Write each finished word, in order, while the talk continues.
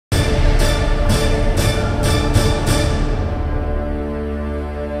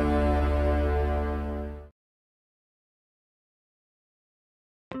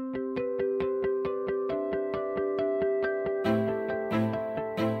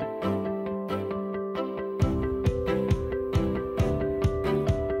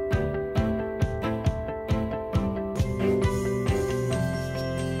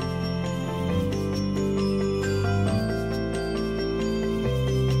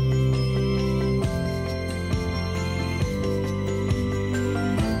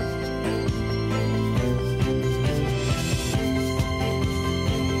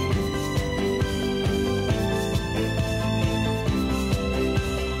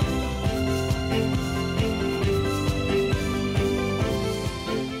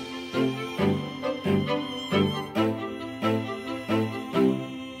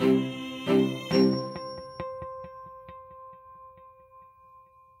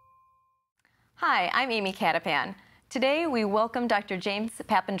Hi, I'm Amy Catapan. Today we welcome Dr. James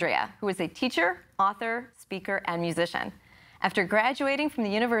Papandrea, who is a teacher, author, speaker, and musician. After graduating from the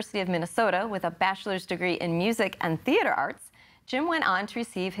University of Minnesota with a bachelor's degree in music and theater arts, Jim went on to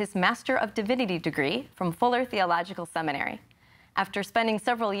receive his Master of Divinity degree from Fuller Theological Seminary. After spending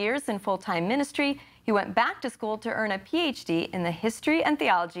several years in full-time ministry, he went back to school to earn a PhD in the history and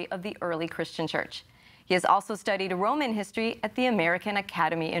theology of the early Christian church. He has also studied Roman history at the American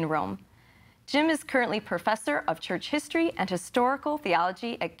Academy in Rome. Jim is currently professor of church history and historical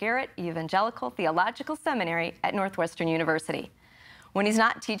theology at Garrett Evangelical Theological Seminary at Northwestern University. When he's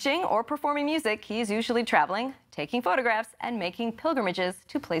not teaching or performing music, he is usually traveling, taking photographs, and making pilgrimages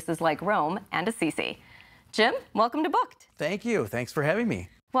to places like Rome and Assisi. Jim, welcome to Booked. Thank you. Thanks for having me.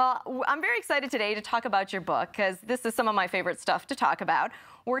 Well, I'm very excited today to talk about your book because this is some of my favorite stuff to talk about.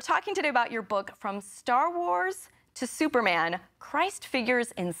 We're talking today about your book, From Star Wars to Superman, Christ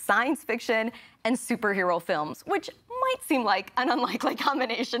Figures in Science Fiction and Superhero Films, which might seem like an unlikely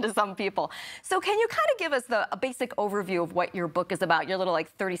combination to some people. So can you kind of give us a basic overview of what your book is about, your little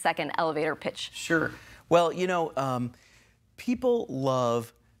 30-second elevator pitch? Sure. Well, people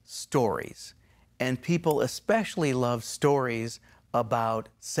love stories, and people especially love stories about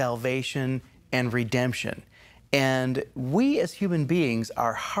salvation and redemption. And we as human beings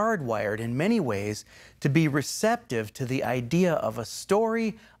are hardwired in many ways to be receptive to the idea of a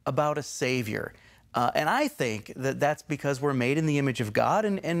story about a Savior. And I think that that's because we're made in the image of God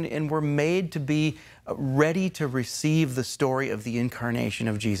and we're made to be ready to receive the story of the incarnation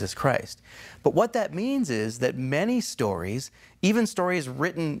of Jesus Christ. But what that means is that many stories, even stories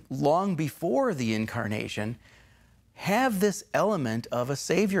written long before the incarnation, have this element of a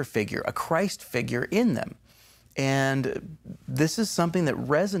Savior figure, a Christ figure in them. And this is something that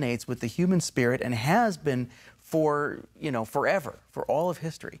resonates with the human spirit and has been for, forever, for all of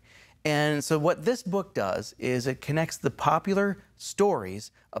history. And so what this book does is it connects the popular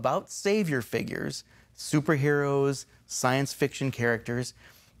stories about Savior figures, superheroes, science fiction characters,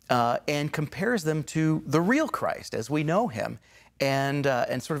 and compares them to the real Christ as we know him, and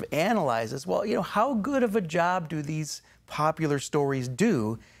sort of analyzes, well, how good of a job do these popular stories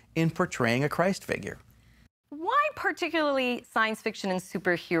do in portraying a Christ figure? Why particularly science fiction and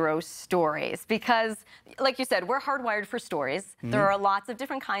superhero stories? Because, like you said, we're hardwired for stories. Mm-hmm. There are lots of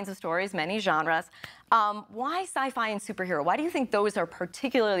different kinds of stories, many genres. Why sci-fi and superhero? Why do you think those are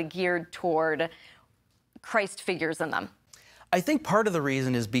particularly geared toward Christ figures in them? I think part of the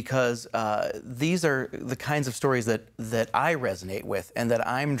reason is because these are the kinds of stories that I resonate with and that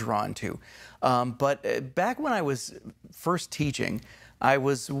I'm drawn to. But back when I was first teaching, I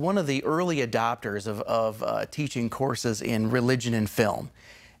was one of the early adopters of teaching courses in religion and film.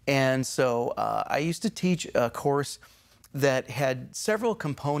 And so I used to teach a course that had several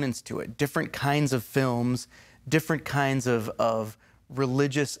components to it, different kinds of films, different kinds of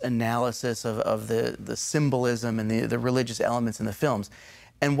religious analysis of the symbolism and the religious elements in the films.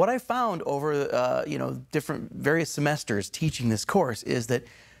 And what I found over different various semesters teaching this course is that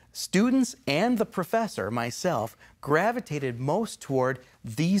students and the professor, myself, gravitated most toward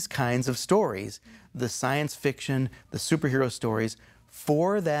these kinds of stories, the science fiction, the superhero stories,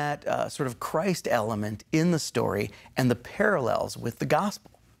 for that sort of Christ element in the story and the parallels with the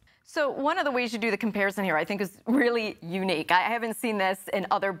gospel. So one of the ways you do the comparison here, I think, is really unique. I haven't seen this in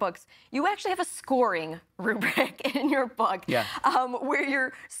other books. You actually have a scoring rubric in your book, yeah. Where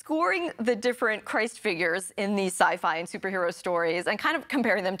you're scoring the different Christ figures in these sci-fi and superhero stories and kind of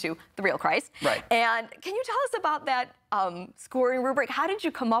comparing them to the real Christ. Right. And can you tell us about that scoring rubric? How did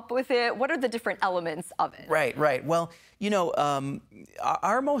you come up with it? What are the different elements of it? Right. Well,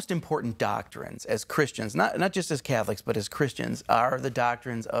 our most important doctrines as Christians, not just as Catholics, but as Christians, are the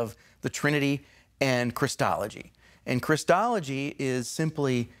doctrines of the Trinity and Christology. And Christology is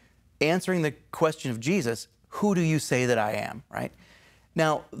simply answering the question of Jesus, who do you say that I am, right?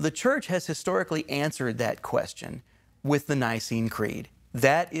 Now, the Church has historically answered that question with the Nicene Creed.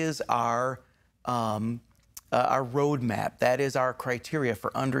 That is our roadmap. That is our criteria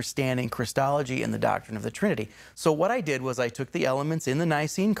for understanding Christology and the doctrine of the Trinity. So what I did was I took the elements in the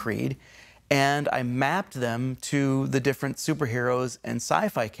Nicene Creed and I mapped them to the different superheroes and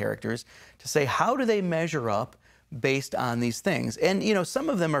sci-fi characters to say, how do they measure up based on these things? And, some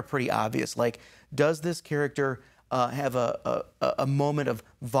of them are pretty obvious, like, does this character have a moment of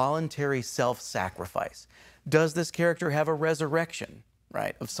voluntary self-sacrifice? Does this character have a resurrection,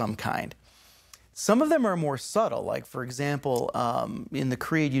 right, of some kind? Some of them are more subtle, like, for example, in the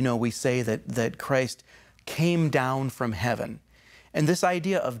Creed, we say that Christ came down from heaven. And this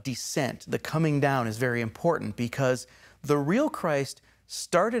idea of descent, the coming down, is very important because the real Christ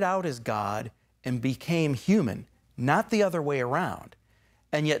started out as God and became human, not the other way around.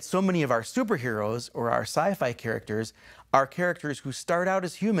 And yet so many of our superheroes or our sci-fi characters are characters who start out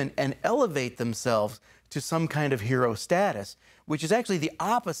as human and elevate themselves to some kind of hero status, which is actually the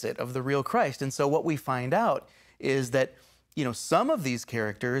opposite of the real Christ. And so what we find out is that, you know, some of these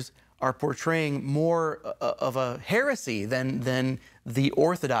characters are portraying more of a heresy than the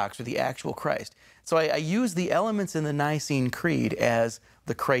Orthodox or the actual Christ. So I use the elements in the Nicene Creed as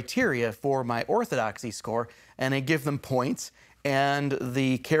the criteria for my orthodoxy score, and I give them points, and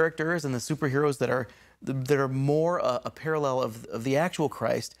the characters and the superheroes that are more a parallel of the actual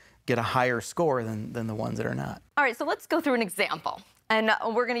Christ get a higher score than the ones that are not. All right, so let's go through an example. And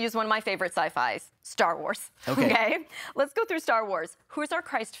we're going to use one of my favorite sci-fis, Star Wars. Okay. Let's go through Star Wars. Who's our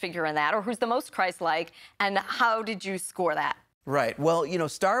Christ figure in that, or who's the most Christ-like, and how did you score that? Right. Well, you know,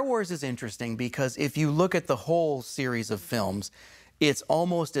 Star Wars is interesting because if you look at the whole series of films, it's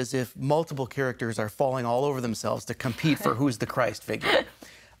almost as if multiple characters are falling all over themselves to compete for who's the Christ figure.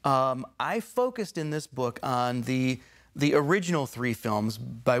 I focused in this book on the original 3 films,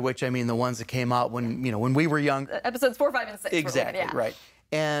 by which I mean the ones that came out when, you know, when we were young. Episodes 4, 5, and 6. Exactly, right.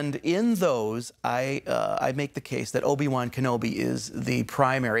 And in those, I make the case that Obi-Wan Kenobi is the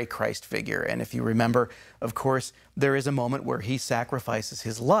primary Christ figure. And if you remember, of course, there is a moment where he sacrifices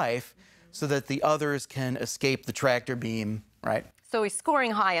his life so that the others can escape the tractor beam, right? So he's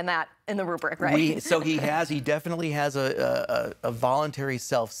scoring high in the rubric, right? So he definitely has a voluntary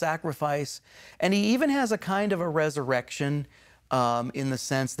self-sacrifice, and he even has a kind of a resurrection in the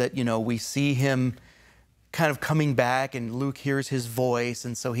sense that, you know, we see him kind of coming back and Luke hears his voice,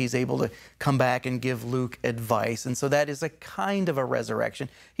 and so he's able to come back and give Luke advice, and so that is a kind of a resurrection.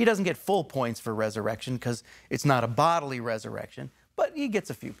 He doesn't get full points for resurrection because it's not a bodily resurrection, but he gets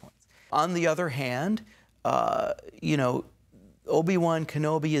a few points. On the other hand, you know, Obi-Wan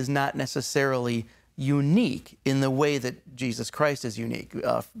Kenobi is not necessarily unique in the way that Jesus Christ is unique.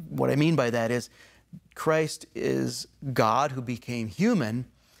 What I mean by that is Christ is God who became human.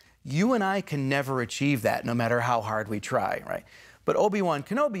 You and I can never achieve that, no matter how hard we try, right? But Obi-Wan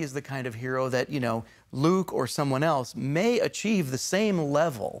Kenobi is the kind of hero that, you know, Luke or someone else may achieve the same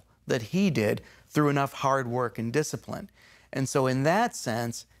level that he did through enough hard work and discipline. And so in that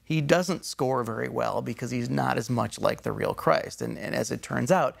sense, he doesn't score very well because he's not as much like the real Christ. And as it turns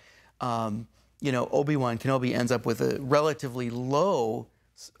out, you know, Obi-Wan Kenobi ends up with a relatively low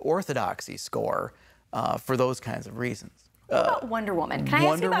orthodoxy score for those kinds of reasons. What about Wonder Woman? Can I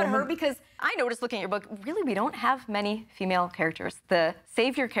ask you about her? Because I noticed looking at your book, really we don't have many female characters. The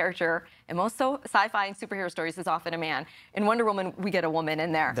savior character in most sci-fi and superhero stories is often a man. In Wonder Woman, we get a woman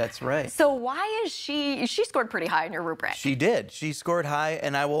in there. That's right. So why is she scored pretty high in your rubric? She did. She scored high.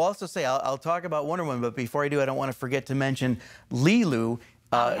 And I will also say, I'll talk about Wonder Woman, but before I do, I don't want to forget to mention Lilu,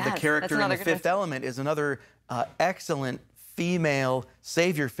 the character in The Fifth Element, is another excellent female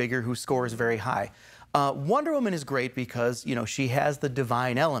savior figure who scores very high. Wonder Woman is great because, you know, she has the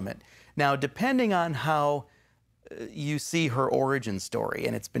divine element. Now, depending on how you see her origin story,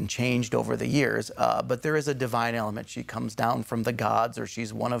 and it's been changed over the years, but there is a divine element. She comes down from the gods, or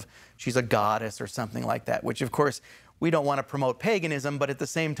she's a goddess or something like that, which of course we don't want to promote paganism, but at the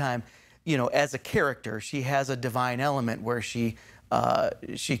same time, you know, as a character, she has a divine element where she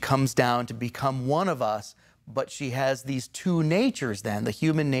comes down to become one of us, but she has these 2 natures then, the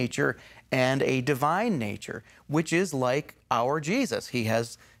human nature and a divine nature, which is like our Jesus. He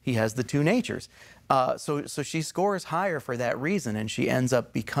has the 2 natures. So she scores higher for that reason, and she ends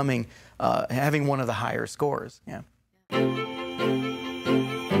up becoming, having one of the higher scores. Yeah.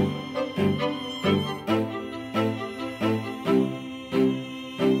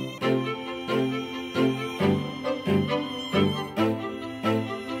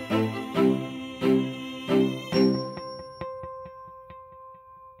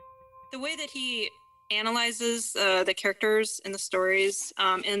 The way that he analyzes the characters in the stories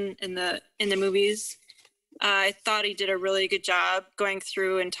in the movies, I thought he did a really good job going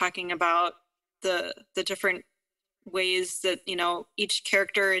through and talking about the different ways that, you know, each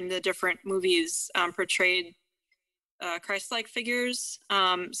character in the different movies portrayed Christ-like figures.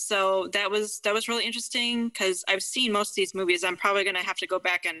 So that was really interesting because I've seen most of these movies. I'm probably going to have to go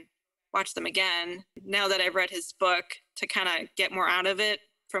back and watch them again now that I've read his book to kind of get more out of it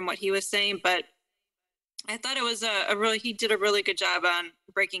from what he was saying. But I thought it was he did a really good job on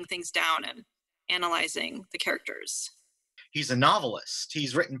breaking things down and analyzing the characters. He's a novelist.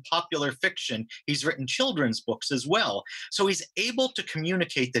 He's written popular fiction. He's written children's books as well. So he's able to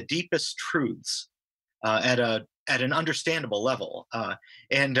communicate the deepest truths at an understandable level.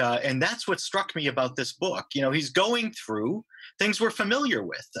 And that's what struck me about this book. You know, he's going through things we're familiar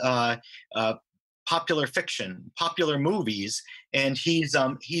with. popular fiction, popular movies, and he's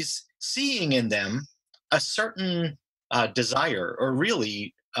seeing in them a certain desire, or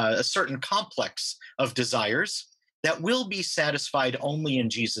really a certain complex of desires that will be satisfied only in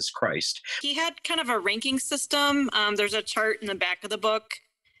Jesus Christ. He had kind of a ranking system. There's a chart in the back of the book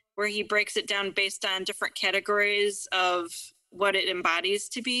where he breaks it down based on different categories of what it embodies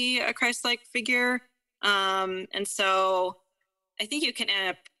to be a Christ-like figure. And so I think you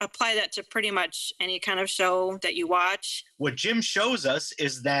can apply that to pretty much any kind of show that you watch. What Jim shows us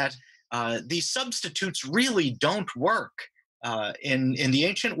is that these substitutes really don't work in the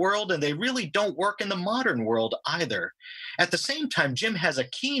ancient world, and they really don't work in the modern world either. At the same time, Jim has a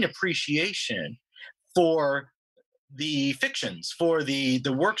keen appreciation for the fictions, for the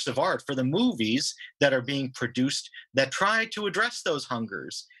works of art, for the movies that are being produced that try to address those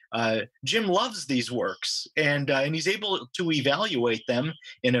hungers. Jim loves these works, and he's able to evaluate them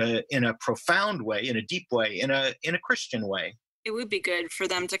in a profound way, in a deep way, in a Christian way. It would be good for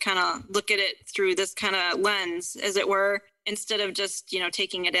them to kind of look at it through this kind of lens, as it were, instead of just,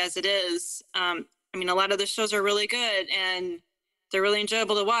 taking it as it is. I mean, a lot of the shows are really good and they're really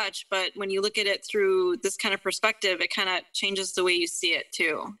enjoyable to watch, but when you look at it through this kind of perspective, it kind of changes the way you see it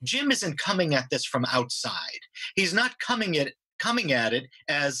too. Jim isn't coming at this from outside. He's not coming at it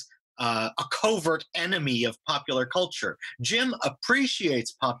as a covert enemy of popular culture. Jim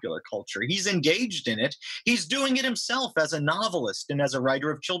appreciates popular culture. He's engaged in it. He's doing it himself as a novelist and as a writer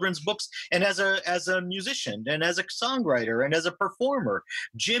of children's books and as a musician and as a songwriter and as a performer.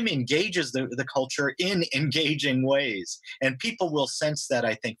 Jim engages the culture in engaging ways, and people will sense that,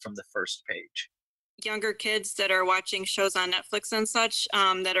 I think, from the first page. Younger kids that are watching shows on Netflix and such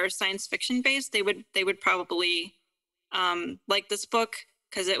that are science fiction based, they would probably like this book,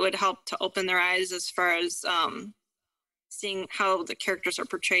 because it would help to open their eyes as far as seeing how the characters are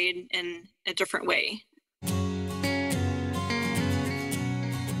portrayed in a different way.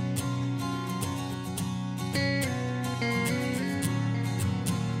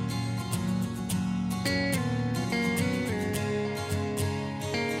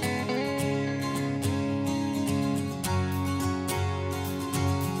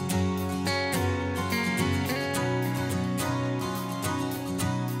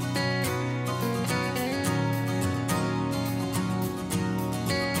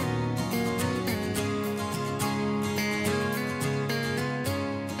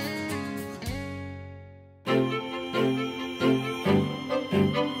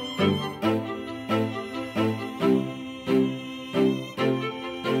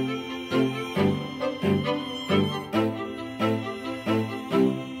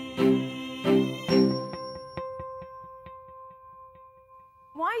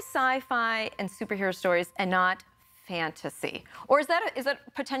 Why sci-fi and superhero stories and not fantasy? Or is that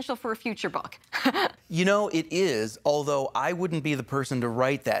potential for a future book? It is, although I wouldn't be the person to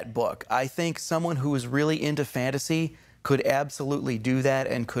write that book. I think someone who is really into fantasy could absolutely do that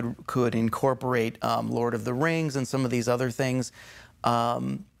and could incorporate Lord of the Rings and some of these other things.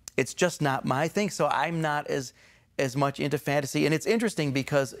 It's just not my thing, so I'm not as much into fantasy. And it's interesting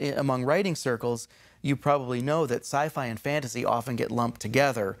because among writing circles, you probably know that sci-fi and fantasy often get lumped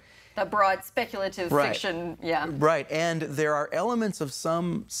together. The broad speculative fiction, yeah. Right, and there are elements of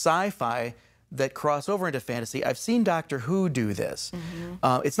some sci-fi that cross over into fantasy. I've seen Doctor Who do this.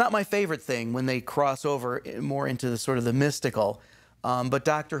 Mm-hmm. It's not my favorite thing when they cross over more into the sort of the mystical, but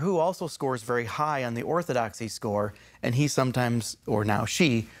Doctor Who also scores very high on the orthodoxy score, and he sometimes, or now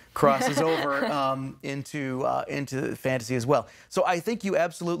she, crosses over into fantasy as well. So I think you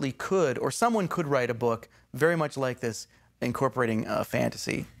absolutely could, or someone could write a book very much like this, incorporating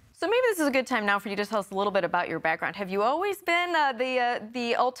fantasy. So maybe this is a good time now for you to tell us a little bit about your background. Have you always been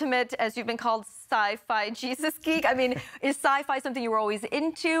the ultimate, as you've been called, sci-fi Jesus geek? I mean, is sci-fi something you were always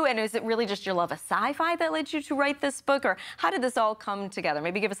into, and is it really just your love of sci-fi that led you to write this book, or how did this all come together?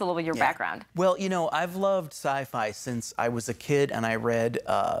 Maybe give us a little bit of your background. Well, I've loved sci-fi since I was a kid, and I read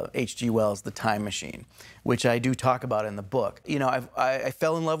H.G. Wells' The Time Machine, which I do talk about in the book. I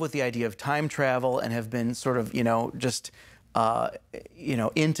fell in love with the idea of time travel and have been sort of, just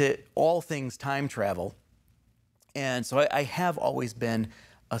into all things time travel. And so I have always been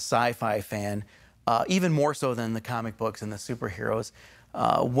a sci-fi fan, even more so than the comic books and the superheroes.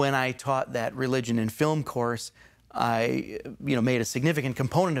 When I taught that religion and film course, I made a significant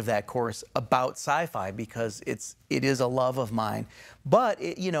component of that course about sci-fi because it is a love of mine. But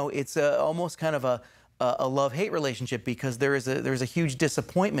it's almost kind of a love-hate relationship, because there's a huge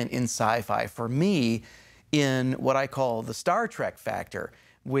disappointment in sci-fi for me in what I call the Star Trek factor,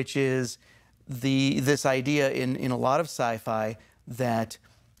 which is this idea in a lot of sci-fi that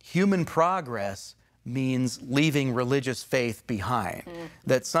human progress means leaving religious faith behind.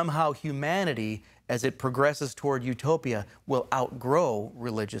 That somehow humanity, as it progresses toward utopia, will outgrow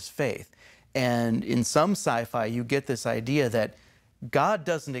religious faith. And in some sci-fi, you get this idea that God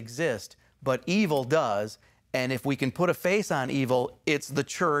doesn't exist, but evil does. And if we can put a face on evil, it's the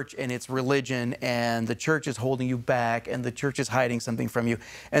church and it's religion, and the church is holding you back, and the church is hiding something from you.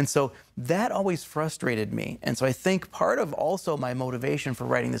 And so that always frustrated me. And so I think part of also my motivation for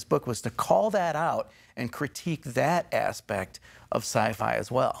writing this book was to call that out and critique that aspect of sci-fi as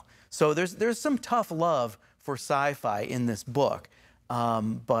well. So there's some tough love for sci-fi in this book,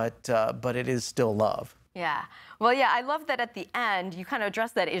 but it is still love. Yeah. Well, yeah, I love that at the end you kind of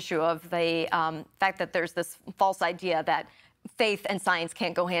address that issue of the fact that there's this false idea that faith and science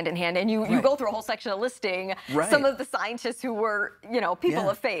can't go hand in hand. And you go through a whole section of listing some of the scientists who were, people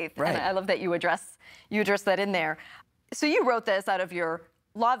of faith. And I love that you address that in there. So you wrote this out of your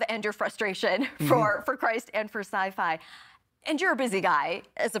love and your frustration for Christ and for sci-fi. And you're a busy guy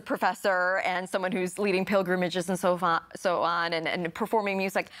as a professor and someone who's leading pilgrimages and so on and performing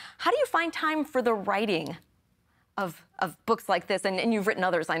music. How do you find time for the writing of books like this? And you've written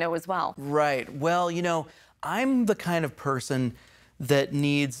others, I know, as well. Right. Well, I'm the kind of person that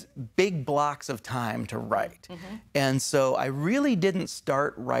needs big blocks of time to write. And so I really didn't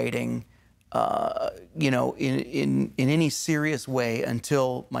start writing, in any serious way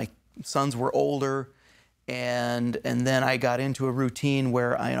until my sons were older. And then I got into a routine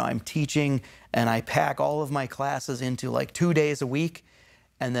where I'm teaching, and I pack all of my classes into like 2 days a week,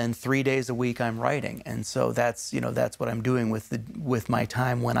 and then 3 days a week I'm writing. And so that's what I'm doing with my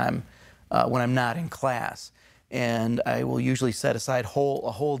time when I'm not in class. And I will usually set aside a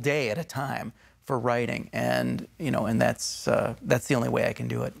whole day at a time for writing, and that's the only way I can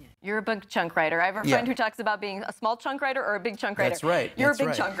do it. You're a big chunk writer. I have a friend who talks about being a small chunk writer or a big chunk writer. That's right. You're a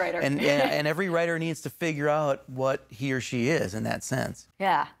big chunk writer. And every writer needs to figure out what he or she is in that sense.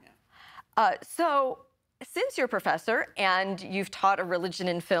 Yeah. So since you're a professor and you've taught a religion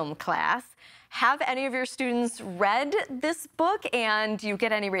and film class, have any of your students read this book, and do you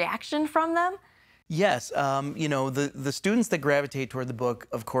get any reaction from them? Yes, the students that gravitate toward the book,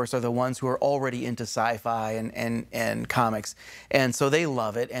 of course, are the ones who are already into sci-fi and comics, and so they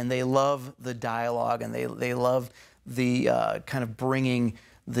love it, and they love the dialogue, and they love the kind of bringing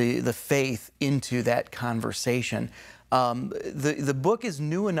the faith into that conversation. The book is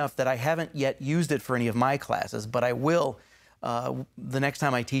new enough that I haven't yet used it for any of my classes, but I will. The next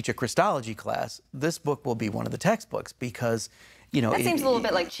time I teach a Christology class, this book will be one of the textbooks, because that seems a little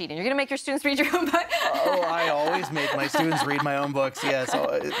bit like cheating. You're going to make your students read your own book? Oh, I always make my students read my own books. Yeah,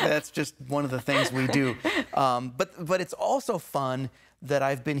 so that's just one of the things we do. But it's also fun that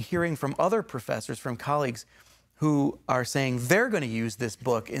I've been hearing from other professors, from colleagues, who are saying they're going to use this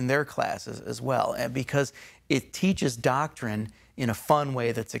book in their classes as well, and because it teaches doctrine in a fun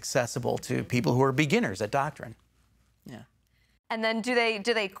way that's accessible to people who are beginners at doctrine. Yeah. And then do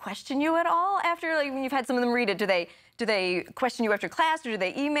they question you at all after, like, when you've had some of them read it? Do they question you after class, or do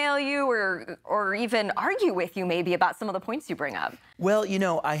they email you, or even argue with you maybe about some of the points you bring up? Well,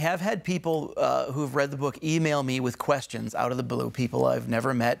 I have had people who've read the book email me with questions out of the blue, people I've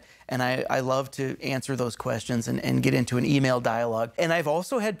never met, and I love to answer those questions and get into an email dialogue. And I've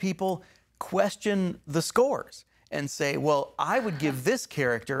also had people question the scores and say, well, I would give this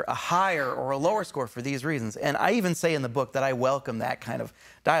character a higher or a lower score for these reasons. And I even say in the book that I welcome that kind of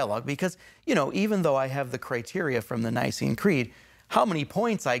dialogue, because, even though I have the criteria from the Nicene Creed, how many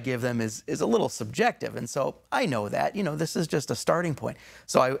points I give them is a little subjective. And so I know that, this is just a starting point.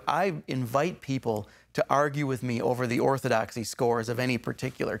 So I invite people to argue with me over the orthodoxy scores of any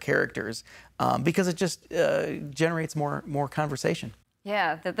particular characters, because it just generates more conversation.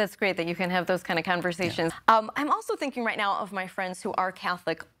 Yeah, that's great that you can have those kind of conversations. Yeah. I'm also thinking right now of my friends who are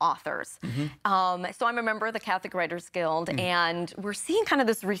Catholic authors. So I'm a member of the Catholic Writers Guild, and we're seeing kind of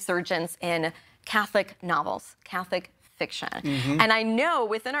this resurgence in Catholic novels, Catholic fiction. And I know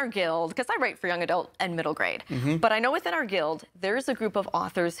within our guild, because I write for young adult and middle grade, but I know within our guild, there's a group of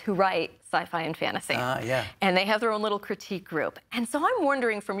authors who write sci-fi and fantasy. And they have their own little critique group. And so I'm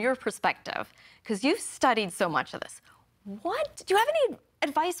wondering, from your perspective, because you've studied so much of this, do you have any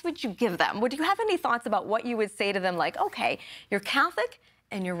advice would you give them? Would you have any thoughts about what you would say to them, like, okay, you're Catholic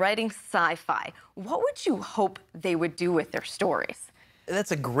and you're writing sci-fi. What would you hope they would do with their stories?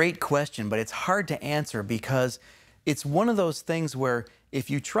 That's a great question, but it's hard to answer, because it's one of those things where if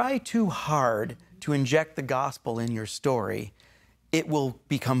you try too hard to inject the gospel in your story, it'll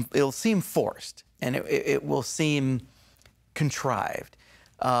seem forced, and it will seem contrived.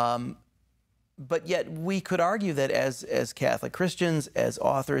 But yet we could argue that as Catholic Christians, as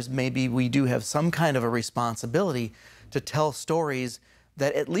authors, maybe we do have some kind of a responsibility to tell stories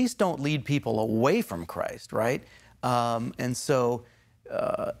that at least don't lead people away from Christ, right? And so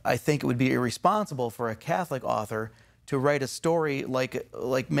I think it would be irresponsible for a Catholic author to write a story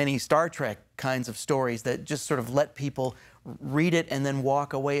like many Star Trek kinds of stories that just sort of let people read it and then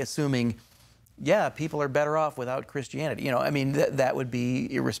walk away assuming, yeah, people are better off without Christianity. You know, I mean, that would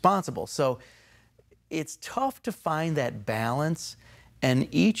be irresponsible. So it's tough to find that balance, and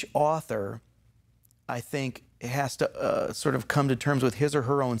each author, I think, has to sort of come to terms with his or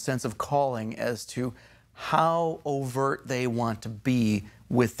her own sense of calling as to how overt they want to be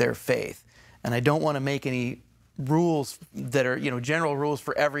with their faith. And I don't want to make any rules that are, general rules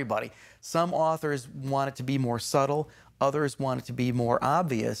for everybody. Some authors want it to be more subtle, others want it to be more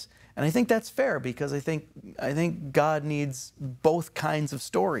obvious, and I think that's fair because I think God needs both kinds of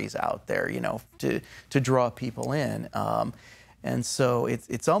stories out there, to draw people in. And so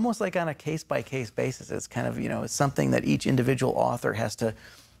it's almost like on a case-by-case basis. It's kind of, it's something that each individual author has to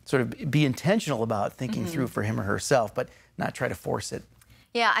sort of be intentional about thinking through for him or herself, but not try to force it.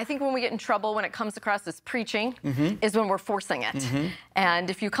 Yeah, I think when we get in trouble when it comes across as preaching is when we're forcing it. And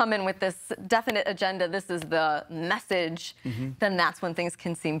if you come in with this definite agenda, this is the message, then that's when things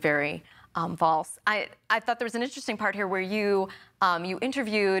can seem very false. I thought there was an interesting part here where you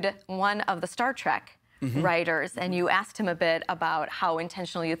interviewed one of the Star Trek writers, and you asked him a bit about how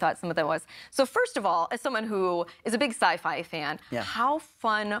intentional you thought some of that was. So first of all, as someone who is a big sci-fi fan, how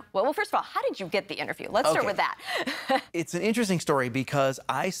fun, well, first of all, how did you get the interview? Let's start with that. It's an interesting story because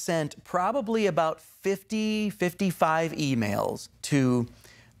I sent probably about 50, 55 emails to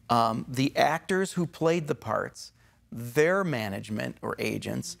the actors who played the parts, their management or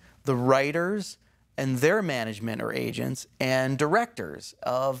agents, the writers, and their management or agents, and directors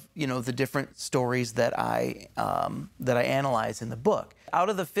of the different stories that I analyze in the book. Out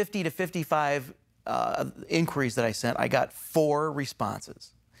of the 50 to 55 inquiries that I sent, I got 4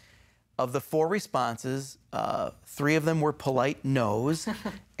 responses. Of the 4 responses, 3 of them were polite no's,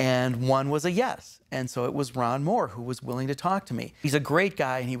 and 1 was a yes. And so it was Ron Moore who was willing to talk to me. He's a great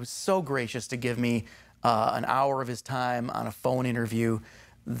guy, and he was so gracious to give me an hour of his time on a phone interview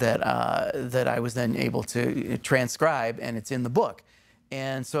that I was then able to transcribe, and it's in the book.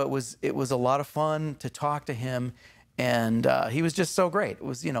 And so it was a lot of fun to talk to him, and he was just so great. It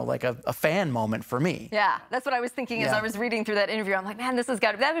was like a fan moment for me. Yeah, that's what I was thinking as I was reading through that interview. I'm like, man,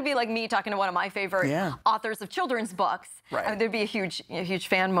 that would be like me talking to one of my favorite authors of children's books. Right. I mean, there'd be a huge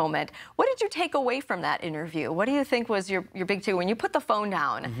fan moment. What did you take away from that interview? What do you think was your big two when you put the phone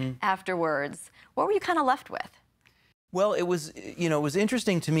down afterwards? What were you kind of left with? Well, it was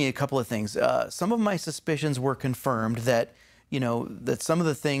interesting to me, a couple of things. Some of my suspicions were confirmed that, that some of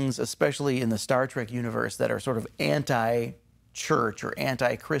the things, especially in the Star Trek universe, that are sort of anti-church or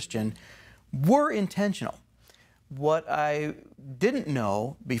anti-Christian, were intentional. What I didn't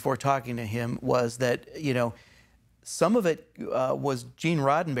know before talking to him was that, some of it was Gene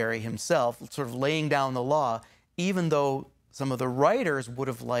Roddenberry himself sort of laying down the law, even though some of the writers would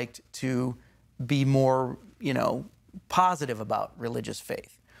have liked to be more, positive about religious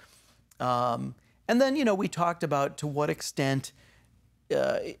faith. And then, we talked about to what extent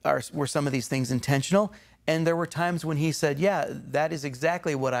were some of these things intentional. And there were times when he said, yeah, that is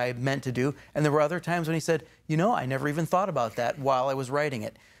exactly what I meant to do. And there were other times when he said, I never even thought about that while I was writing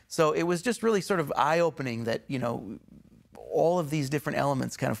it. So it was just really sort of eye-opening that, all of these different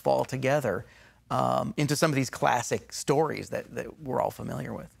elements kind of fall together into some of these classic stories that we're all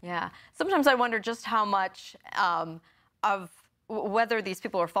familiar with. Yeah. Sometimes I wonder just how much of whether these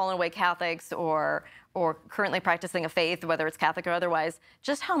people are fallen away Catholics or currently practicing a faith, whether it's Catholic or otherwise,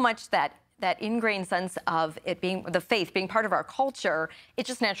 just how much that ingrained sense of it being the faith being part of our culture, it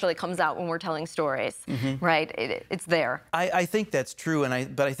just naturally comes out when we're telling stories, right? It's there. I think that's true,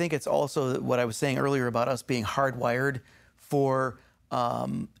 but I think it's also what I was saying earlier about us being hardwired for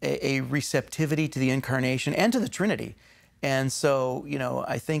a receptivity to the incarnation and to the Trinity. And so,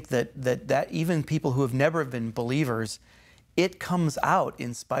 I think that even people who have never been believers, it comes out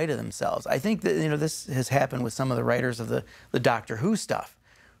in spite of themselves. I think that, this has happened with some of the writers of the Doctor Who stuff,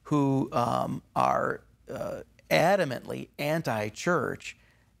 who are adamantly anti-church,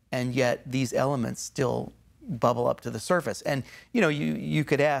 and yet these elements still bubble up to the surface. And you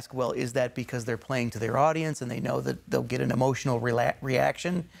could ask, well, is that because they're playing to their audience and they know that they'll get an emotional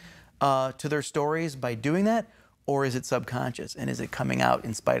reaction to their stories by doing that, or is it subconscious and is it coming out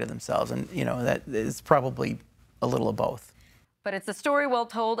in spite of themselves? And that is probably a little of both. But it's a story well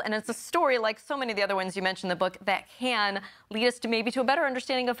told, and it's a story like so many of the other ones you mentioned in the book that can lead us to maybe to a better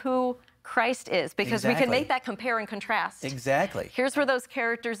understanding of who Christ is, because we can make that compare and contrast. Exactly. Here's where those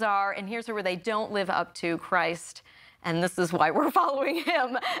characters are, and here's where they don't live up to Christ. And this is why we're following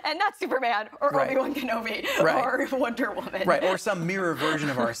him, and not Superman or Obi-Wan Kenobi or Wonder Woman. Right, or some mirror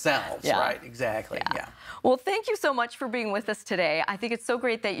version of ourselves. Yeah. Right, exactly. Yeah. Well, thank you so much for being with us today. I think it's so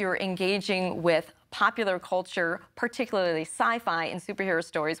great that you're engaging with popular culture, particularly sci-fi and superhero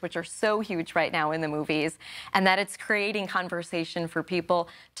stories, which are so huge right now in the movies, and that it's creating conversation for people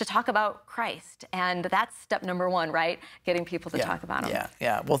to talk about Christ. And that's step number one, right? Getting people to talk about him.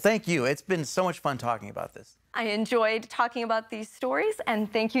 Yeah. Well, thank you. It's been so much fun talking about this. I enjoyed talking about these stories,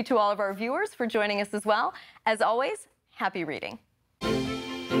 and thank you to all of our viewers for joining us as well. As always, happy reading.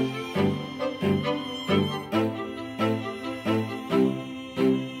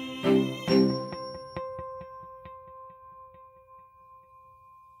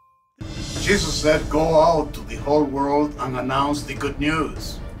 Jesus said, go out to the whole world and announce the good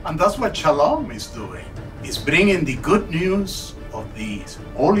news. And that's what Shalom is doing. It's bringing the good news of the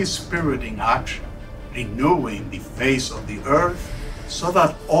Holy Spirit in action, renewing the face of the earth so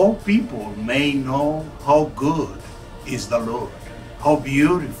that all people may know how good is the Lord, how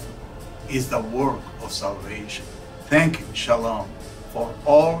beautiful is the work of salvation. Thank you, Shalom, for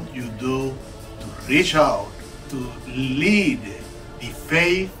all you do to reach out, to lead the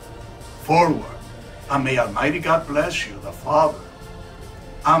faith forward. And may Almighty God bless you, the Father,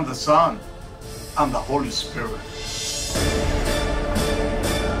 and the Son, and the Holy Spirit.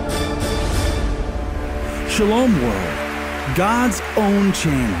 Shalom World, God's own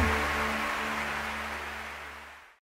channel.